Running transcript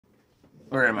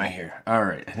Where am I here? All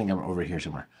right, I think I'm over here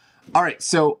somewhere. All right,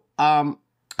 so I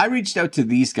reached out to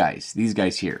these guys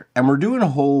here, and we're doing a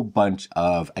whole bunch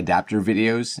of adapter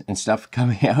videos and stuff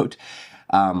coming out,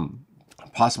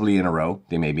 possibly in a row.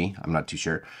 They may be, I'm not too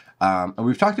sure. And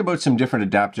we've talked about some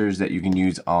different adapters that you can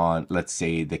use on, let's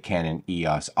say, the Canon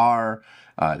EOS R,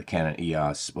 the Canon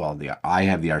EOS, well, I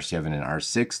have the R7 and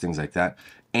R6, things like that.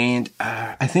 And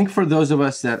I think for those of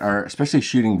us that are especially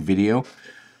shooting video,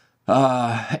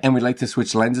 and we like to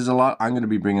switch lenses a lot, I'm going to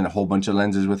be bringing a whole bunch of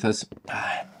lenses with us.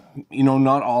 You know,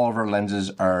 not all of our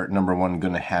lenses are, number one,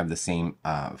 going to have the same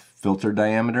filter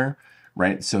diameter,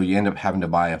 right? So you end up having to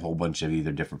buy a whole bunch of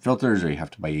either different filters, or you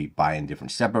have to buy in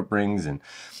different step-up rings. And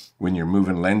when you're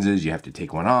moving lenses, you have to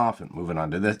take one off and move it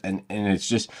onto this. And it's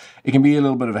just, it can be a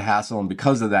little bit of a hassle. And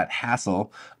because of that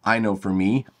hassle, I know for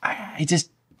me, I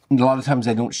just, a lot of times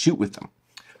I don't shoot with them.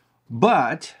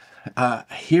 But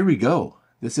here we go.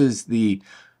 This is the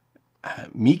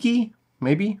Meike,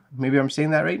 maybe I'm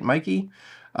saying that right, Meike,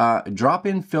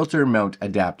 drop-in filter mount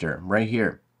adapter right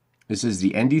here. This is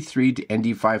the ND3 to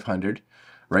ND500,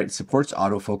 right? It supports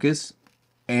autofocus.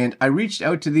 And I reached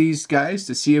out to these guys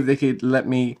to see if they could let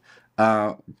me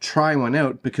try one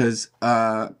out, because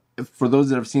for those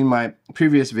that have seen my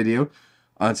previous video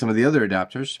on some of the other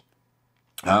adapters,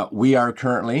 we are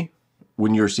currently,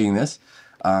 when you're seeing this,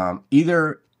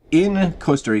 either in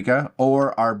Costa Rica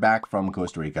or are back from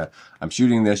Costa Rica. I'm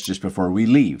shooting this just before we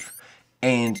leave.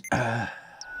 And I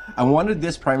wanted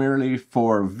this primarily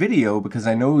for video because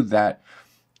I know that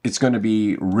it's going to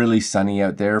be really sunny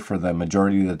out there for the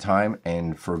majority of the time.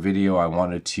 And for video, I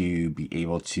wanted to be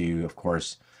able to, of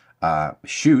course,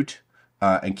 shoot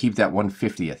and keep that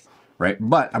 1/50th, right?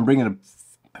 But I'm bringing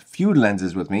a few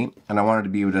lenses with me, and I wanted to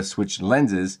be able to switch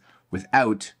lenses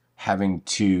without having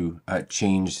to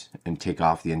change and take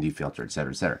off the ND filter,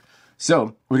 etc., etc.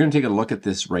 So we're going to take a look at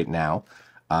this right now,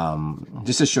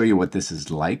 just to show you what this is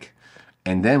like.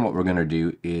 And then what we're going to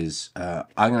do is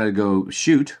I'm going to go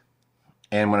shoot,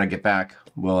 and when I get back,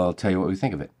 we'll tell you what we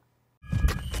think of it.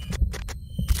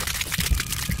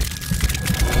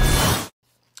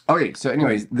 Okay, so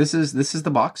anyways, this is the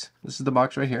box. This is the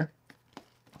box right here.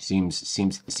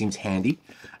 Seems handy.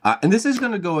 And this is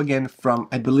going to go again from,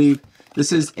 I believe,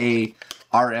 this is a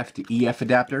RF to EF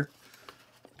adapter.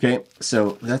 Okay,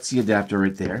 so that's the adapter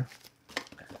right there.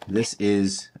 This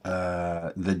is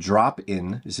the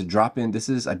drop-in. This is a drop-in. This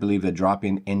is, I believe, the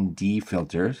drop-in ND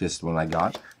filter. This is the one I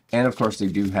got. And of course, they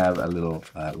do have a little,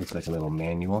 looks like a little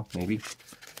manual, maybe.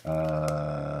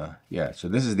 Yeah, so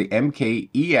this is the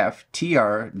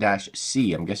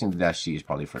MK-EFTR-C. I'm guessing the dash C is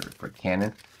probably for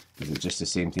Canon. Is it just the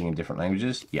same thing in different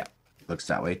languages? Yeah, looks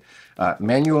that way.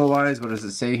 Manual-wise, what does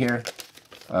it say here?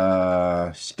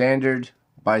 Standard,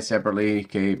 buy separately.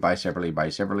 Okay, buy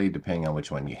separately, depending on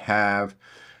which one you have.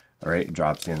 All right, it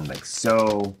drops in like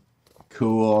so.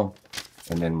 Cool.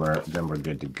 And then we're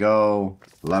good to go.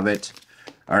 Love it.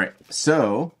 All right,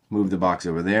 so move the box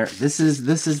over there. This is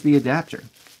the adapter.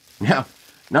 Now,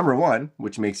 number one,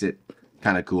 which makes it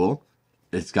kind of cool,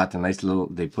 it's got the nice little,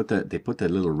 they put the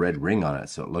little red ring on it,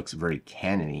 so it looks very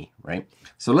Canon-y, right?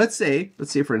 So let's say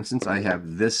for instance I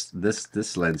have this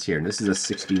lens here, and this is a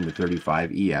 16 to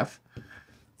 35 EF,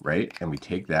 right? And we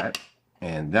take that,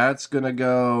 and that's gonna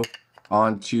go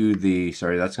onto the,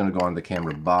 that's gonna go on the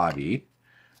camera body,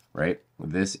 right?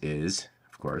 This is,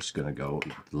 of course, gonna go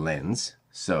lens.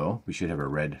 So we should have a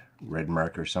red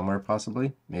marker somewhere,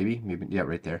 possibly, maybe, yeah,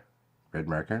 right there, red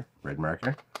marker.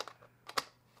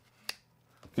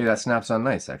 Okay, that snaps on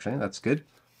nice, actually. That's good.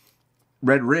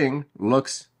 Red ring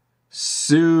looks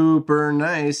super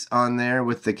nice on there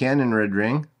with the Canon red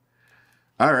ring.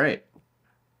 All right.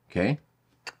 Okay.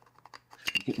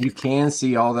 You can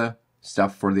see all the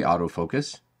stuff for the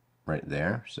autofocus right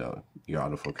there. So your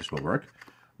autofocus will work,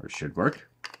 or should work.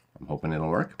 I'm hoping it'll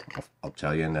work. I'll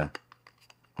tell you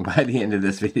by the end of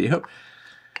this video.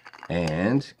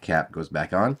 And cap goes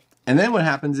back on. And then what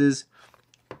happens is,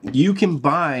 you can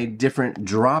buy different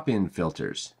drop-in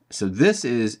filters. So this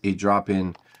is a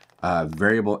drop-in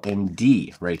variable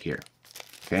ND right here.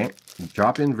 Okay,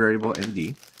 drop-in variable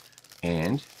ND.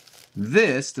 And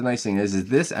this, the nice thing is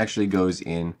this actually goes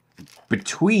in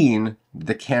between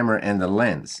the camera and the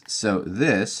lens. So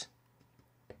this,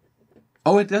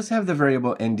 oh, it does have the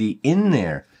variable ND in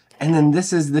there. And then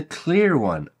this is the clear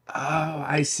one. Oh,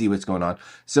 I see what's going on.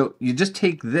 So you just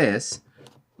take this,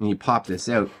 and you pop this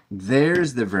out.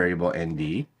 There's the variable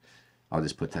ND. I'll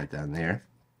just put that down there.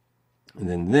 And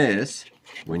then this,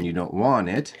 when you don't want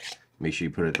it, make sure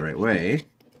you put it the right way.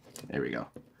 There we go.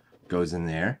 Goes in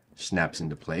there, snaps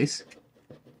into place.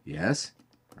 Yes,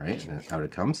 right, and then out it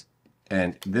comes.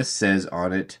 And this says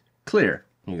on it, clear.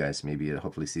 You guys maybe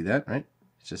hopefully see that, right?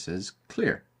 It just says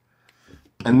clear.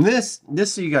 And this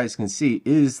so you guys can see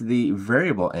is the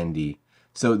variable ND.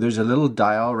 So there's a little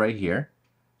dial right here,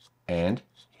 and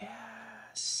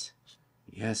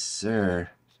yes sir.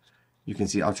 You can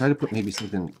see, I'll try to put maybe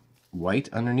something white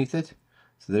underneath it.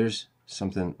 So there's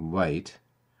something white.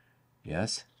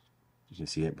 Yes. You can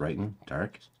see it brighten,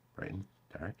 dark, brighten,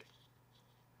 dark.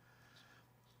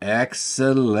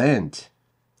 Excellent.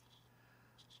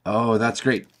 Oh, that's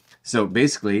great. So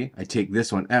basically, I take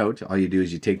this one out. All you do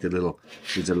is you take the little,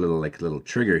 there's a little like little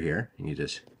trigger here, and you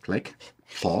just click,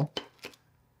 pull.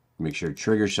 Make sure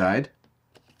trigger side,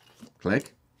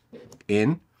 click,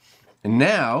 in. And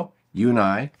now you and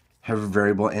I have a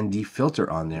variable ND filter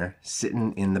on there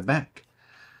sitting in the back.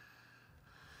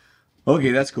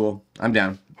 Okay, that's cool. I'm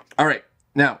down. All right,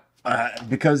 now,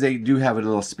 because they do have a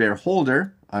little spare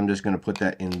holder, I'm just gonna put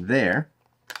that in there,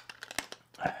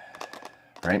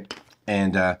 right?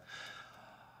 And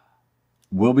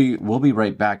we'll be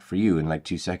right back for you in like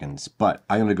 2 seconds. But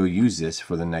I'm gonna go use this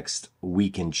for the next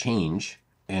week and change,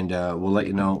 and we'll let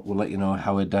you know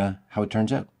how it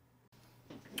turns out.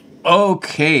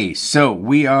 Okay, so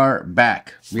we are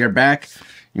back. We are back.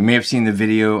 You may have seen the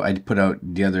video I put out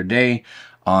the other day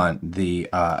on the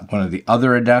one of the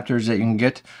other adapters that you can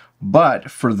get. But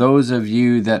for those of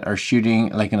you that are shooting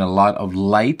like in a lot of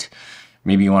light,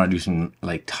 maybe you want to do some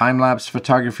like time-lapse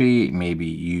photography, maybe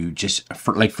you just,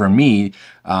 for me,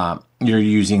 you're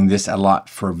using this a lot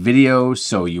for video,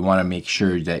 so you want to make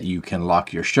sure that you can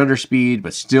lock your shutter speed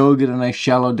but still get a nice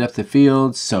shallow depth of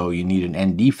field, so you need an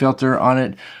ND filter on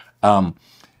it.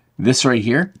 This right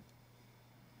here,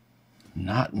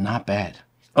 not bad.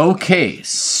 Okay,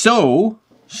 so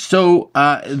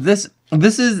this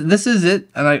is it,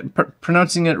 and I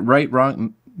pronouncing it right,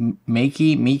 wrong,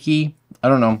 Meike, I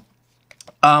don't know.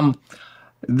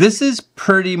 This is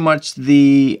pretty much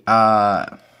the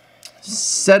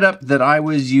setup that I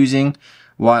was using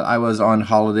while I was on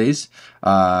holidays,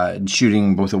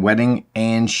 shooting both a wedding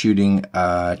and shooting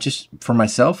just for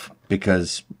myself,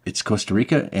 because it's Costa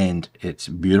Rica and it's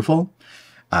beautiful.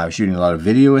 I was shooting a lot of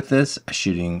video with this,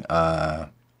 shooting a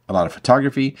lot of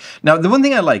photography. Now, the one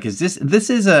thing I like is this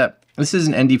is an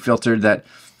ND filter that,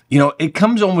 you know, it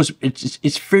comes almost,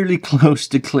 it's fairly close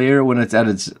to clear when it's at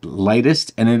its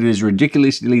lightest, and it is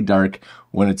ridiculously dark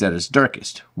when it's at its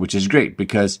darkest, which is great,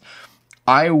 because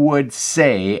I would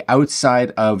say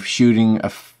outside of shooting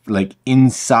like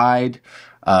inside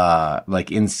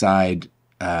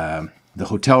the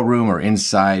hotel room or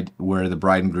inside where the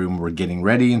bride and groom were getting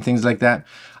ready and things like that,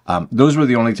 those were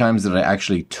the only times that I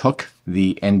actually took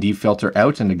the ND filter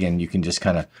out. And again, you can just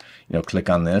kind of, you know, click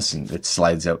on this and it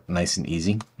slides out nice and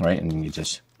easy, right? And then you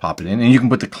just pop it in, and you can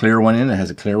put the clear one in. It has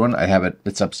a clear one. I have it.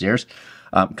 It's upstairs.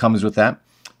 Comes with that,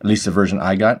 at least the version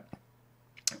I got.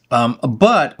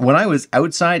 But when I was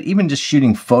outside, even just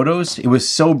shooting photos, it was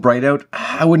so bright out,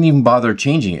 I wouldn't even bother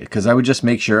changing it, because I would just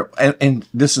make sure, and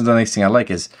this is the nice thing I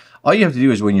like, is all you have to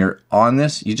do is when you're on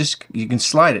this, you can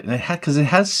slide it, and because it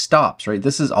has stops, right?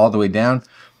 This is all the way down,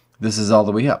 this is all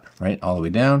the way up, right? All the way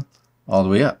down, all the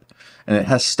way up. And it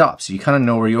has stops, so you kind of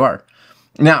know where you are.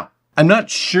 Now, I'm not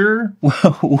sure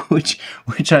which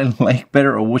I like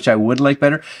better or which I would like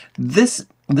better. This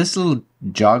little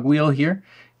jog wheel here,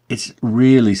 it's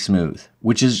really smooth,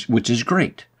 which is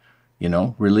great, you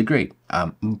know, really great.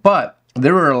 But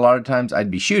there were a lot of times I'd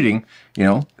be shooting, you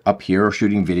know, up here or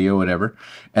shooting video, whatever,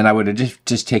 and I would have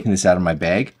just taken this out of my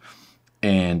bag,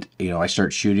 and, you know, I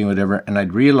start shooting, whatever, and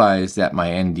I'd realize that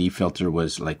my ND filter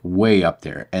was like way up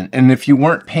there. And if you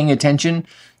weren't paying attention,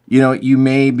 you know, you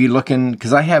may be looking,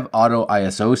 because I have auto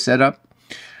ISO set up,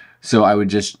 so I would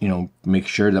just, you know, make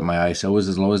sure that my ISO was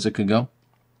as low as it could go.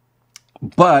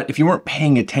 But if you weren't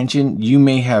paying attention, you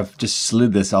may have just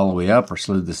slid this all the way up or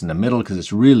slid this in the middle, because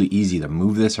it's really easy to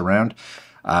move this around.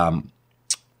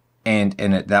 And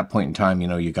at that point in time, you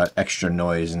know, you got extra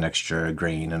noise and extra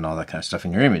grain and all that kind of stuff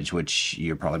in your image, which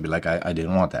you'll probably be like, I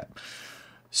didn't want that.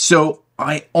 So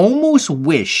I almost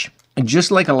wish,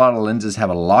 just like a lot of lenses have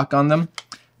a lock on them,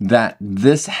 that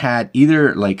this had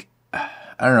either like, I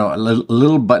don't know, a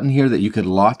little button here that you could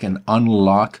lock and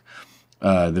unlock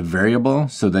the variable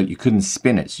so that you couldn't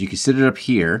spin it. So you could sit it up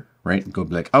here, right? And go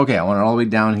be like, okay, I want it all the way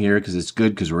down here because it's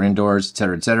good because we're indoors,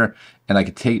 etc., etc. And I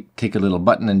could take a little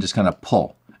button and just kind of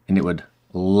pull, and it would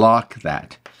lock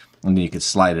that. And then you could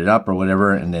slide it up or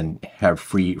whatever, and then have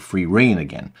free reign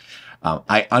again.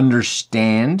 I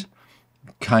understand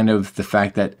kind of the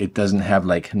fact that it doesn't have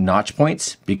like notch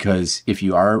points, because if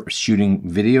you are shooting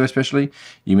video especially,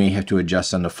 you may have to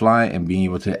adjust on the fly, and being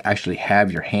able to actually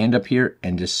have your hand up here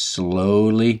and just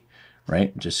slowly,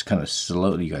 right? Just kind of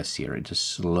slowly, you guys see it, right? Just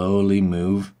slowly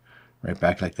move right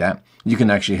back like that. You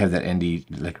can actually have that ND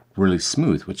like really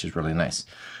smooth, which is really nice.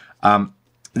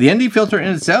 The ND filter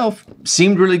in itself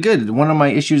seemed really good. One of my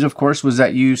issues, of course, was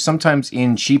that you sometimes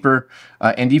in cheaper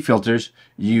ND filters,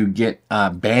 you get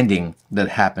banding that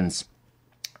happens.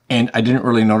 And I didn't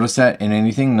really notice that in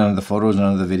anything. None of the photos,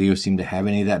 none of the videos seem to have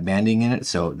any of that banding in it.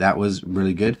 So that was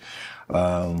really good.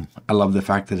 I love the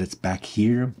fact that it's back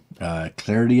here.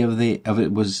 Clarity of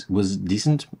it was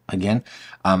decent. Again,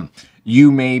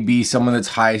 you may be someone that's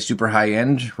super high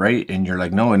end, right? And you're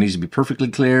like, no, it needs to be perfectly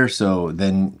clear. So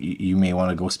then you may want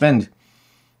to go spend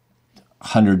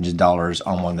hundreds of dollars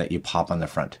on one that you pop on the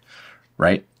front,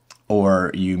 right?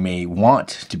 Or you may want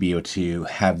to be able to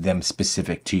have them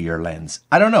specific to your lens.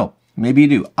 I don't know. Maybe you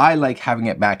do. I like having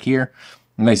it back here,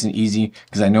 nice and easy,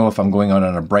 because I know if I'm going out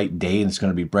on a bright day and it's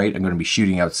going to be bright, I'm going to be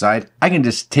shooting outside, I can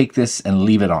just take this and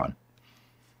leave it on.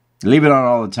 Leave it on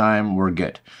all the time. We're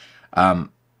good.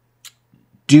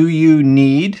 Do you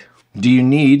need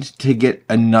to get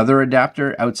another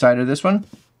adapter outside of this one?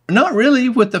 Not really,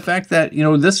 with the fact that, you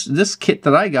know, this kit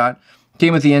that I got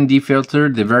came with the ND filter,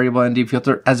 the variable ND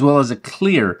filter, as well as a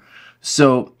clear.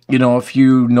 So, you know, if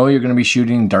you know you're going to be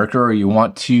shooting darker or you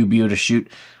want to be able to shoot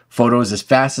photos as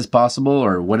fast as possible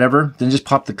or whatever, then just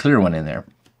pop the clear one in there.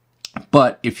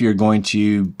 But if you're going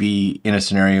to be in a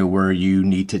scenario where you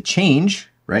need to change,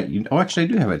 right? Oh, actually, I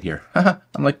do have it here.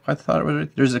 I'm like, I thought it was,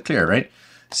 there's a clear, right?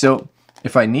 So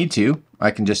if I need to,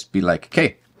 I can just be like,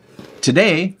 okay,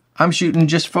 today I'm shooting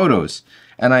just photos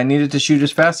and I need it to shoot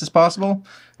as fast as possible.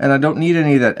 And I don't need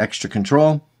any of that extra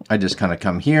control. I just kind of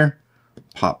come here,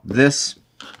 pop this,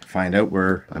 find out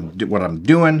what I'm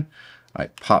doing. I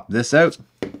pop this out,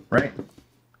 right?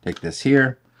 Take this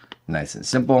here, nice and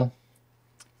simple.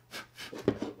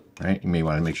 Right, you may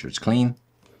want to make sure it's clean,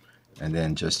 and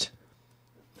then just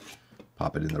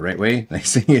pop it in the right way.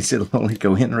 Nice thing is it'll only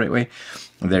go in the right way.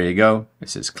 And there you go.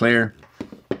 This is clear,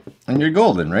 and you're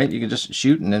golden, right? You can just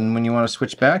shoot, and then when you want to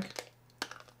switch back,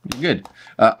 you're good.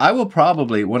 I will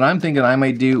probably, what I'm thinking I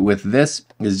might do with this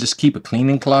is just keep a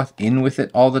cleaning cloth in with it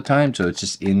all the time, so it's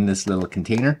just in this little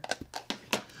container.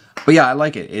 But yeah, I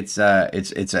like it. It's a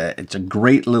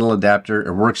great little adapter.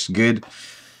 It works good.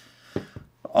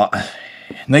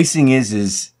 Nice thing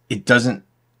is it doesn't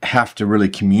have to really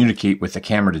communicate with the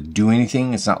camera to do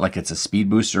anything. It's not like it's a speed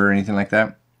booster or anything like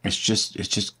that. It's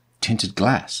just tinted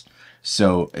glass.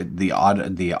 So the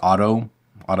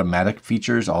automatic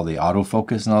features, all the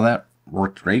autofocus and all that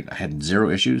worked great. I had zero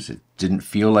issues. It didn't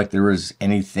feel like there was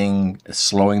anything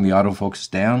slowing the autofocus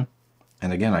down.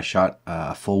 And again, I shot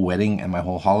a full wedding and my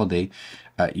whole holiday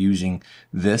using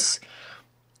this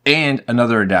and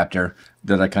another adapter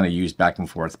that I kind of used back and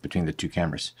forth between the two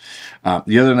cameras.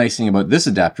 The other nice thing about this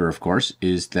adapter, of course,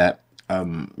 is that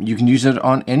you can use it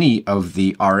on any of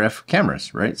the RF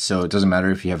cameras, right? So it doesn't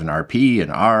matter if you have an RP, an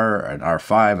R, an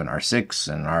R5, an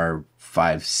R6, an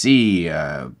R5C,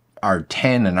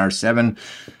 R10, and R7.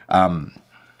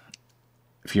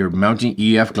 If you're mounting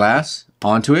EF glass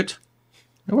onto it,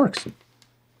 it works.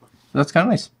 That's kind of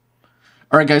nice.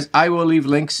 All right, guys, I will leave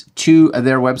links to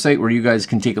their website where you guys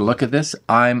can take a look at this.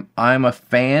 I'm a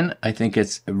fan. I think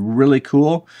it's really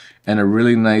cool and a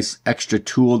really nice extra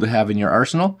tool to have in your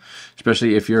arsenal,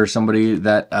 especially if you're somebody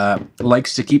that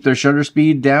likes to keep their shutter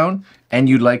speed down and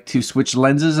you like to switch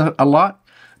lenses a lot.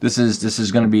 This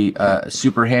is going to be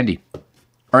super handy.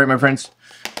 All right, my friends,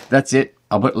 that's it.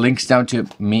 I'll put links down to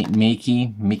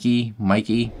Mikey,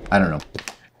 I don't know.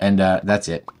 And that's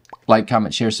it. Like,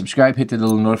 comment, share, subscribe, hit the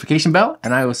little notification bell,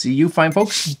 and I will see you fine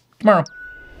folks tomorrow.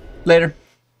 Later.